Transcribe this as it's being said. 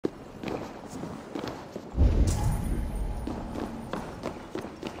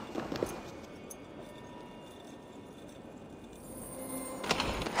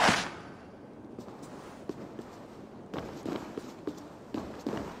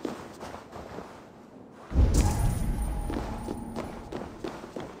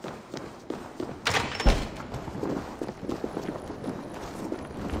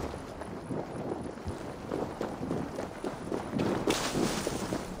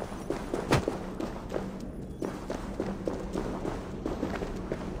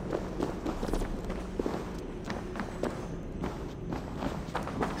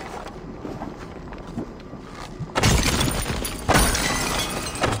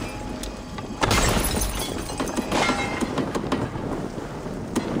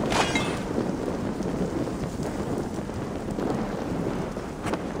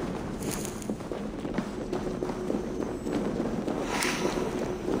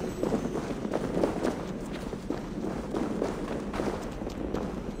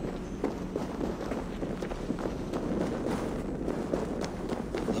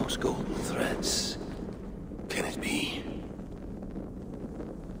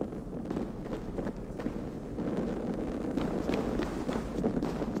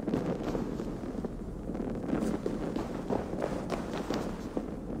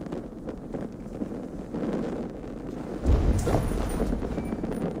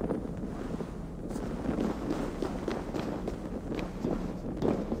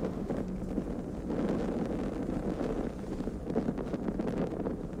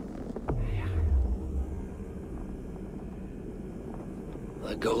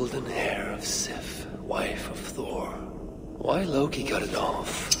golden hair of Sif, wife of Thor. Why Loki got it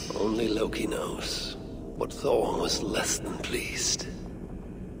off, only Loki knows. But Thor was less than pleased.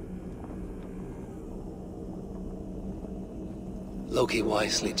 Loki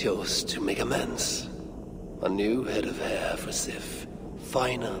wisely chose to make amends. A new head of hair for Sif,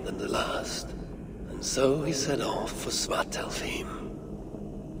 finer than the last. And so he set off for Svartalfheim.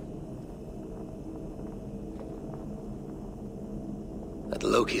 At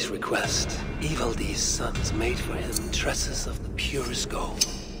Loki's request, Evild's sons made for him tresses of the purest gold,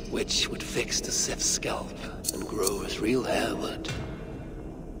 which would fix to Sif's scalp and grow as real hair would.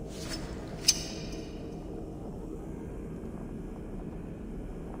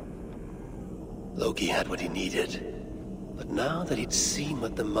 Loki had what he needed, but now that he'd seen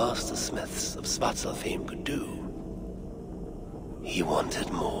what the master smiths of Svartalfheim could do, he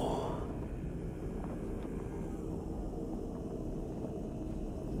wanted more.